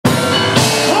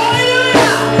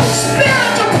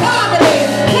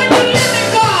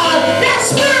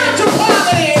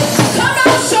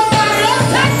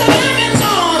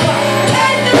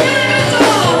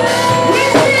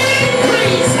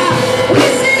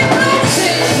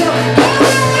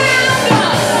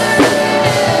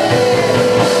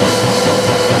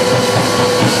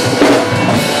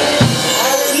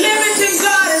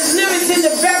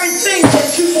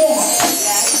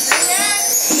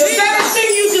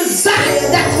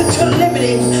you're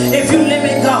limiting if you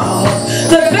limit God.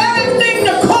 The very thing,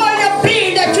 the core of your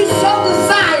being that you so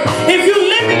desire, if you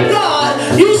limit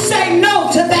God, you say no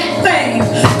to that thing.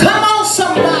 Come on,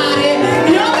 somebody.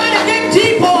 You don't gotta get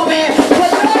deep on it.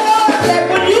 But that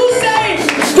when you say,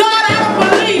 God, I don't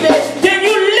believe it, then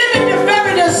you limit the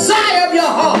very desire of your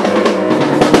heart.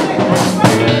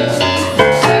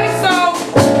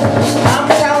 I'm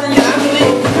telling you, I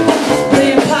believe the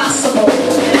impossible.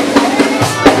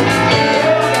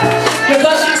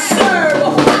 Because I serve a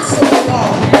possible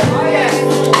God.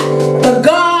 The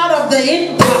God of the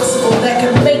impossible that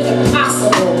can make it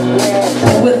possible.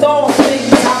 With all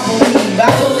things, I believe. I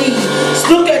believe.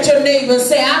 Look at your neighbor and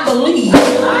say, I believe.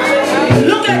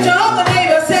 Look at your other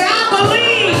neighbor and say, I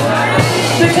believe.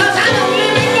 Because I don't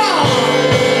live in God.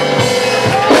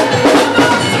 Come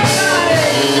on, somebody.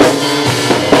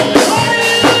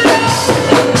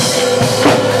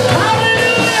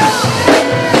 Hallelujah. Hallelujah.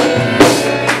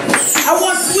 I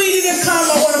want Sweetie to come.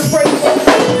 I want to pray for her.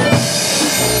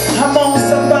 Come on,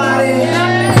 somebody. I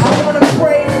want to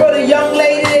pray for the young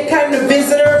lady that came to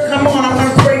visit her. Come on, I want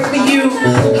to pray for you.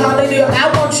 Hallelujah.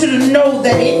 I want you to know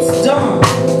that it's done.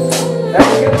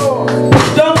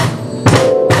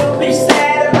 Don't be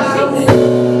sad about it.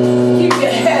 Keep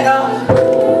your head up.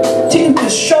 Keep your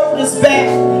shoulders back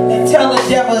and tell the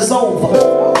devil it's over.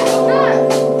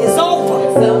 It's over.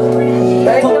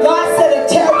 For God said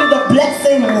to tell you the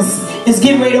blessings is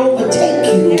getting ready to overtake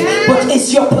you. But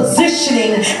it's your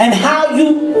positioning and how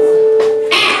you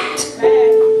act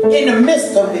in the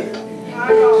midst of it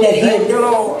that he'll do.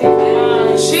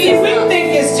 We think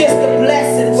it's just a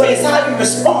blessing, but it's how you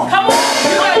respond. Come on.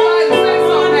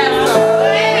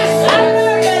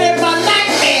 In my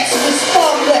nightmares,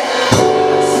 respond well.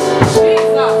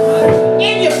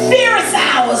 In your fierce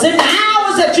hours, in the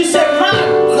hours that you say, my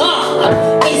God,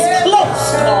 it's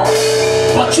close, God,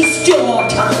 but you're still on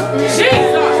time.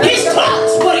 He's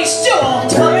close, but he's still on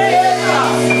time.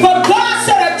 But God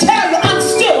said to tell you, I'm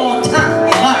still on time.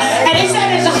 And he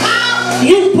said it's how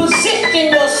you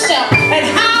position yourself and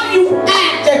how you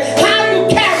act and how you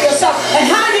carry yourself and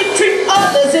how you treat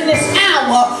others in this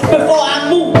hour before I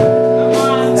move.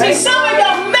 See, some of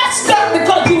y'all messed up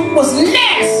because you was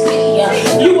nasty.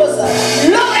 You was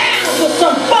low down with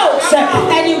some folks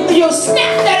and you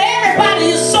snapped at everybody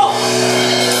you saw.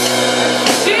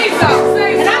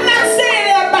 And I'm not saying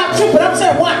that about you, but I'm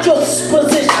saying watch your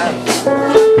position.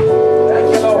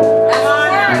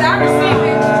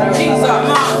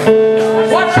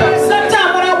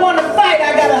 Sometimes when I want to fight, I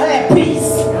gotta have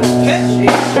peace.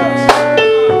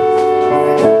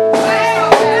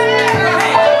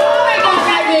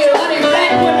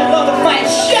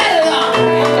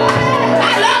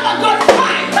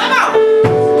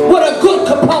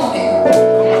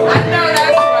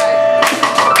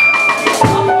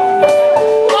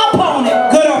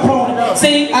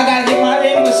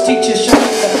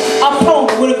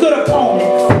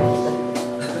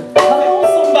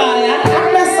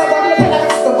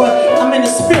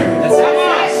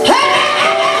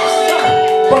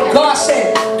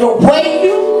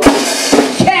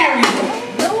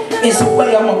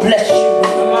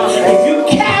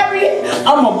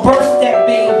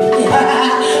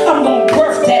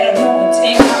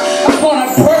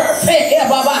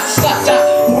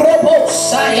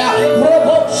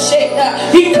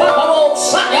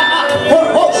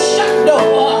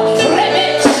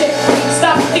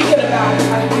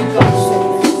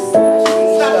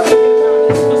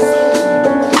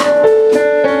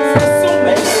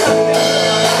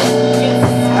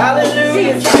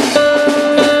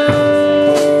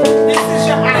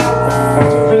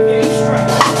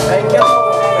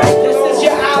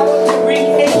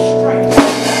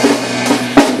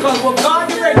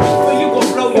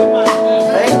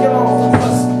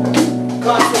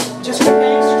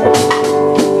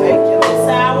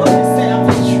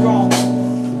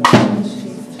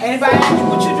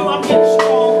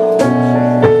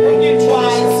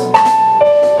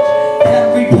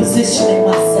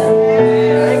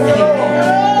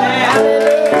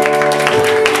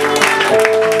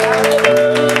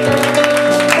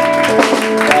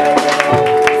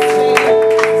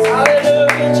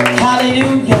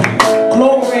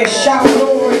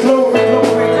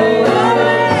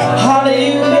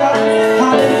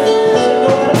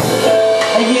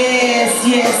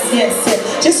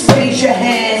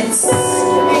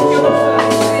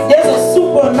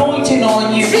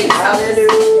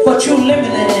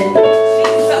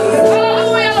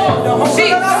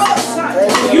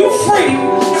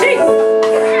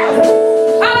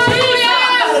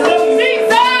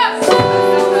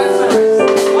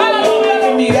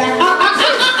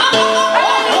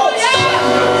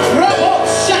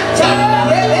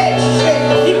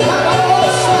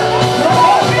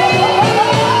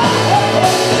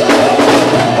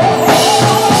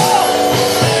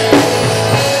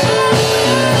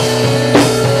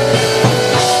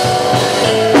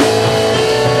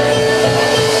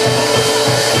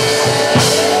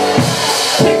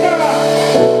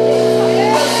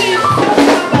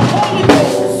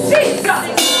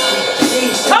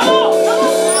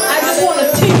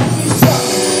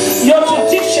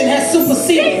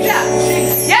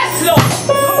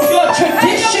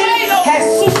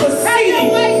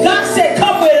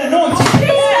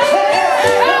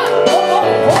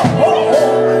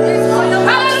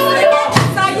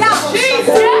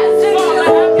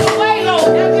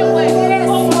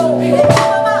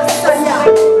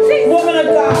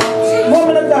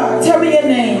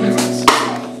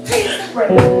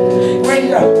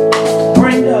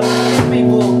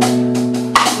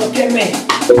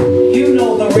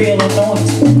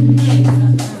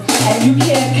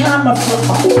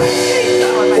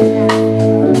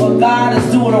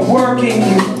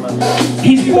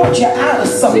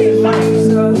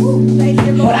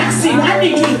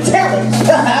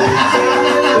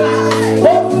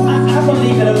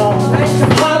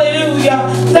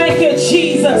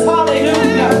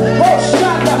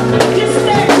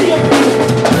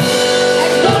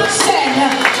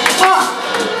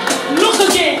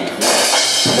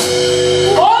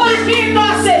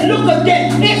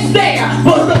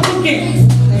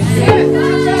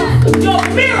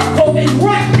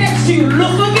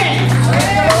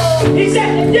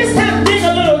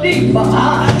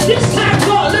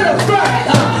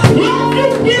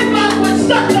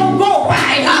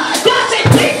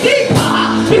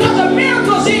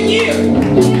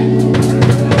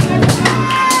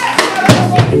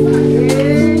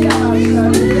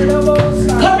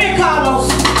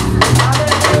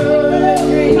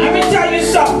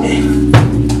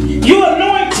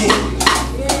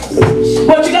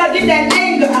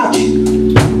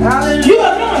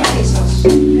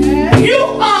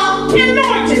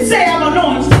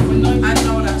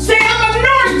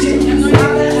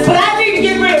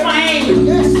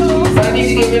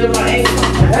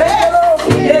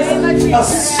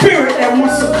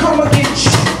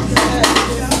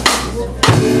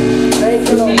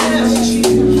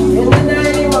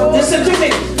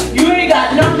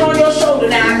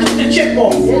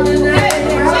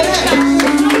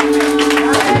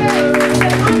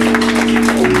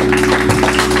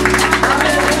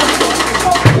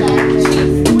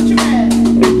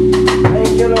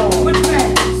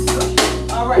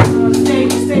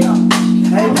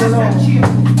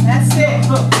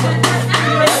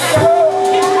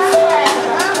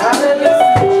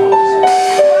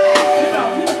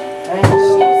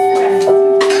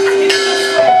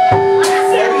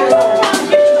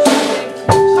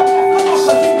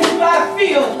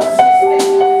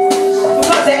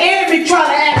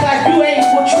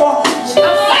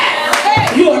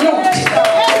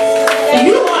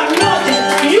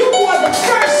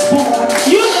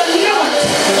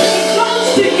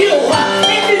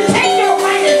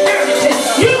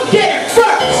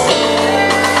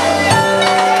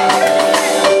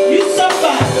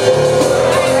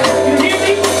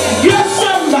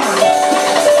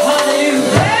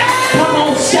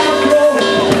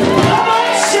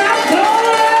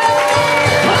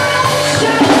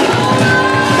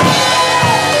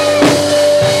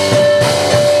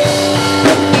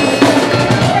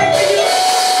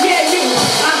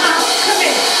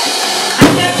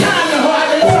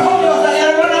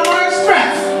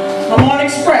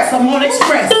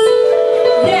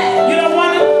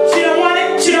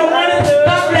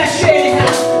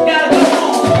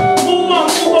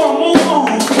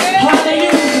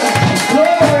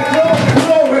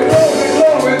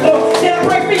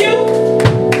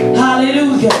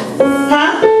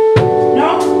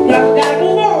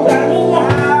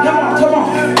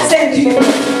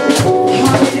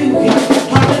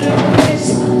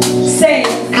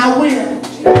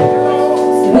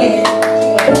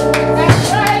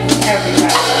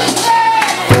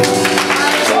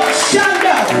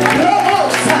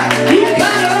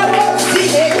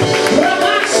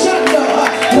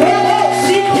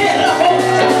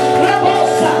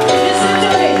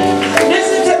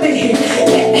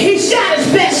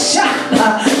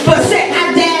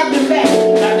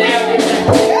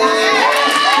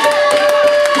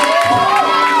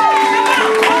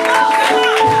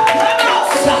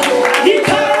 He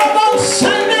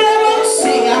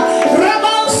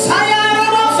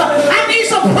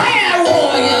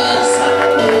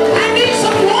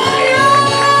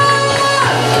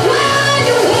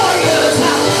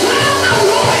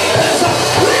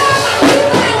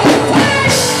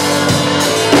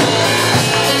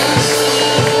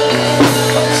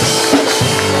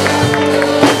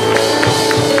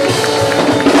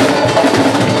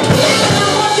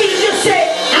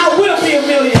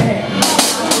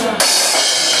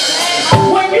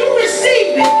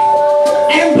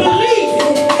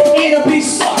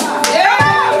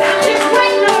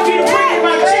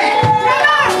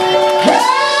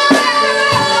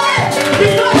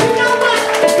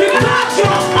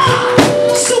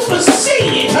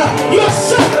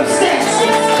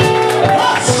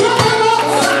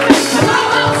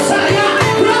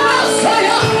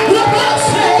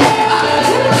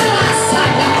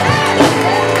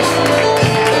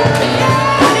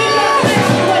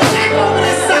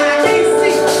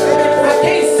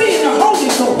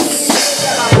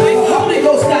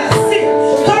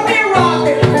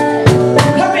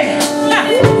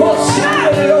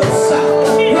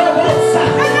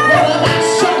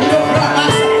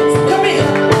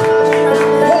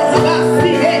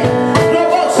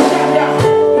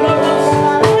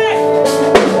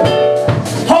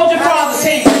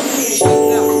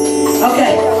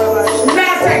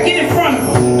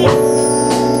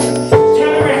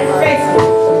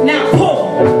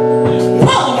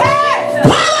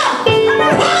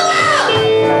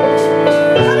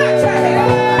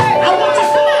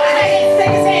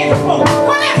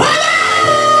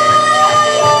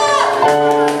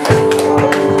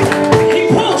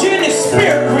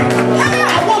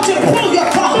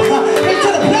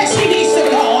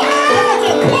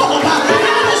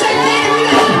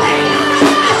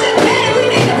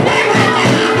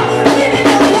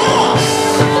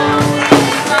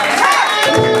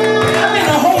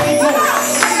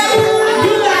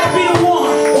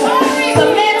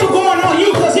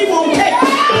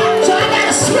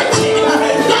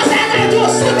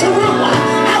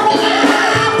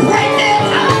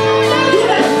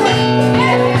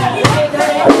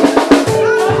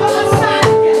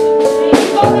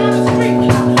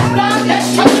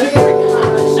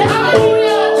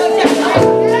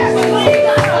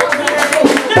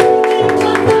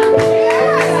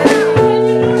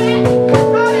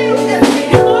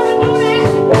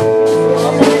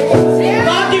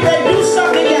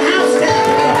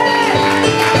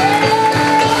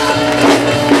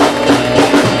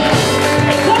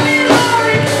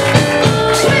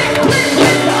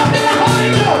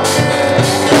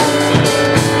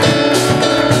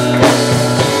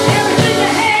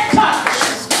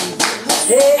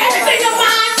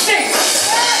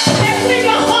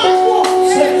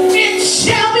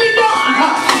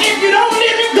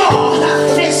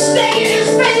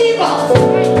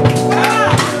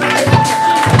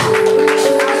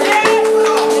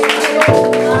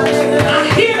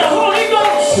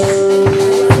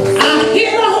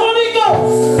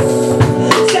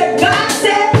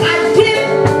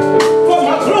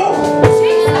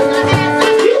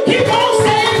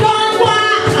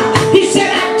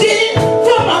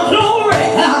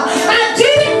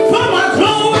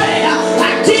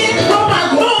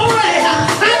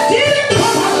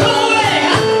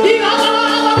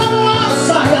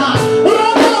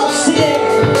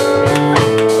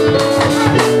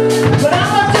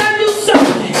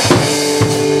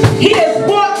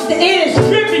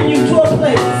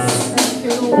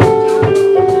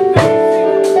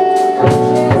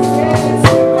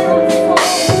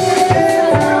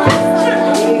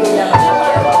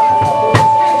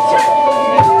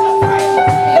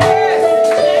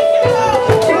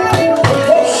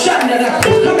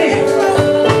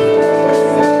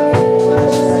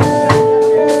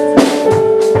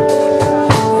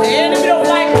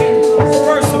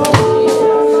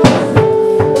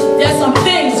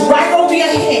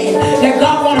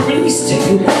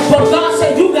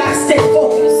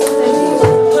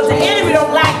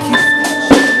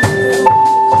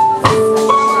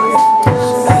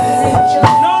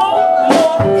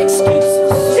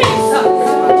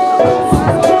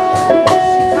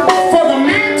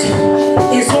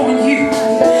is on you.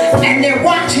 And they're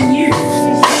watching you.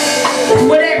 And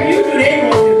whatever you do, they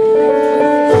won't do.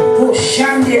 Oh,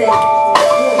 Shandere.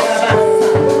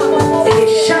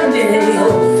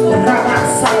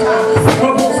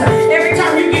 Every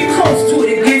time you get close to it,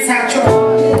 it gets out your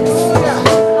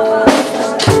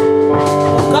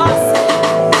God said,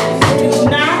 do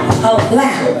not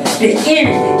allow the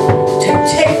enemy to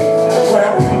take what I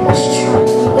promised you.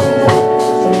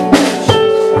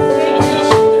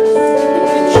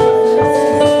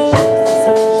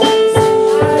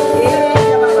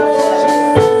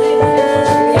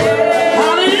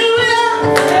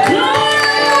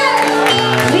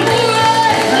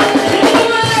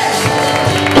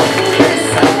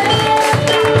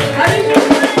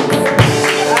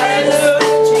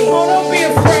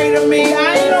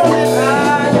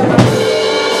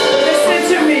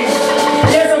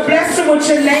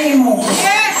 Your name on it.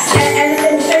 Yes. And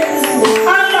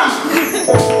unlock.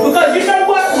 Because you know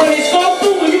what? When it's go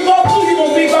through, when you go through, you're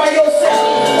going to be by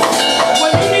yourself.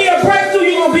 When you need a breakthrough,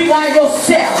 you're going to be by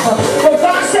yourself. But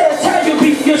God said to tell you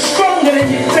you're stronger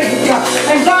than you think.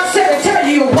 And God said to tell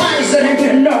you you're wiser than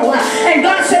you know. And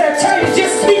God said to tell you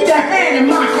just keep the hand in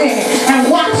my hand and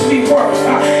watch me work.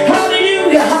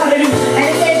 Hallelujah, hallelujah.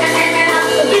 And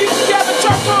do you have a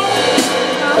church home?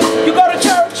 You go to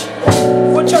church?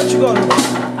 What church you go to?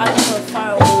 I go to a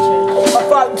faraway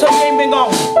church. So you ain't been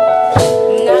gone?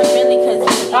 Not really, because...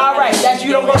 Alright, that's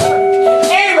you don't go to church.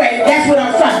 Anyway, that's what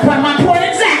I'm saying. But my point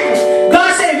exactly.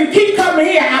 God said if you keep coming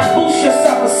here, I'll boost your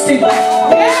self-esteem. God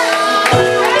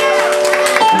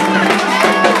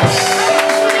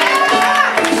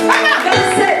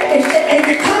said if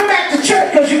you come back to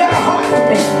church because you got a heart for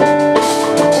me,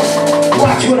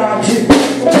 watch what I'll do.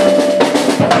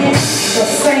 In the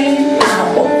same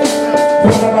hour,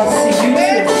 when I see you too,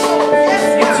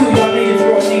 you two young ladies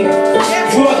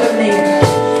draw them near.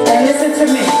 And listen to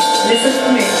me,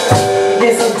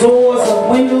 there's a doors, of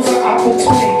windows of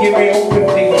opportunity get ready to open for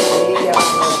you.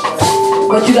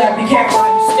 But you gotta be careful how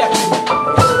you step in.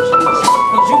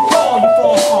 Because you fall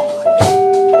hard.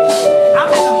 I'm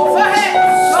in the hole. Go ahead.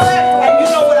 And you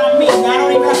know what I mean. I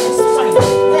don't even have to explain it.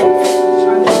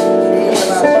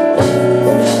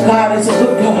 God is a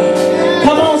good God.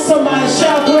 Come on, somebody,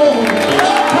 shout glory.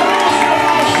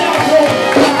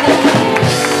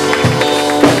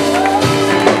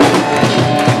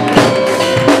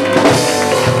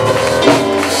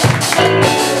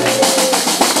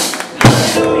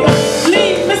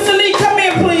 Mr. Lee, come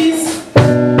here, please.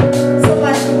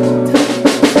 Somebody.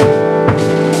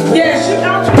 Yes, you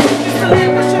know Mr. Lee.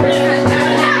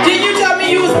 Did you tell me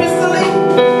you was Mr. Lee?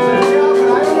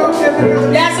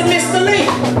 That's a Mr. Lee.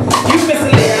 You Mr.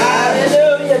 Lee.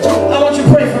 Hallelujah. I want you to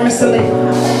pray for Mr. Lee.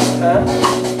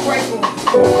 Pray for him.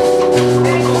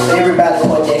 Everybody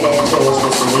point their hand towards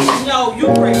Mr. Lee. No, you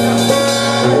pray for him.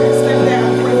 Step down.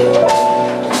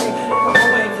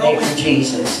 Thank you,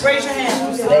 Jesus. Raise your hand.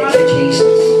 Thank you,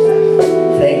 Jesus.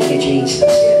 Thank you, Jesus.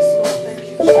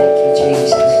 Thank you,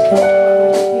 Jesus.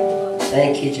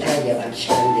 Thank you, Jesus.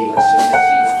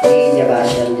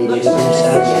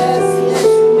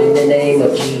 In the name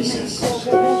of Jesus.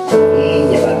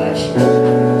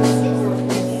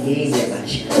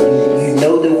 You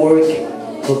know the work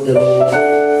of the Lord.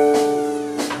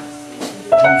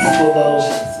 You follow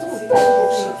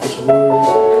His word.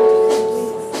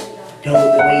 Don't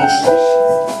waste it.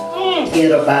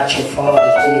 Get about your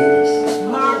Father's business.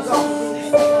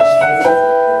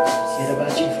 Get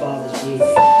about your Father's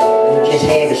business. Don't just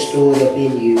have it stored up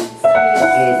in you.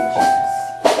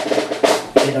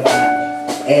 Get about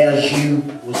it. As you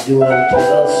was doing to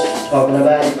us, talking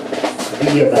about it,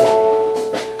 be about it.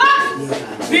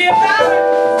 Be about it.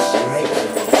 Right?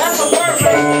 That's a word right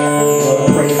there. I'm going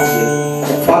to pray for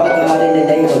you. Father God, in the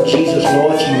name of Jesus,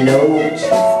 Lord, you know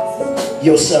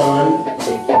your son.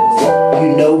 You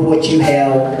know what you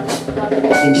have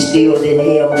instilled in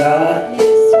him, God.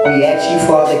 We ask you,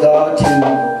 Father God, to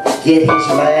get his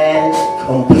mind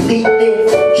completely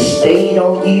stayed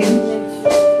on you.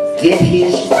 Get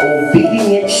his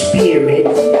obedient spirit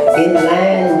in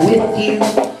line with you,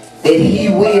 that he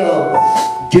will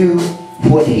do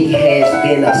what he has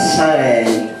been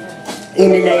assigned in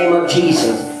the name of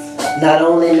Jesus. Not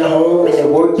only in the home, in the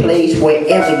workplace,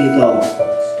 wherever you go.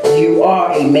 You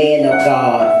are a man of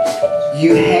God.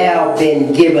 You have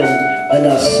been given an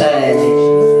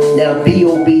assignment. Now be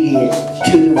obedient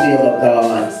to the will of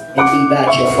God and be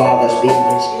about your Father's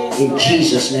business. In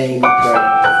Jesus' name we pray.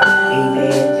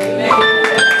 Amen.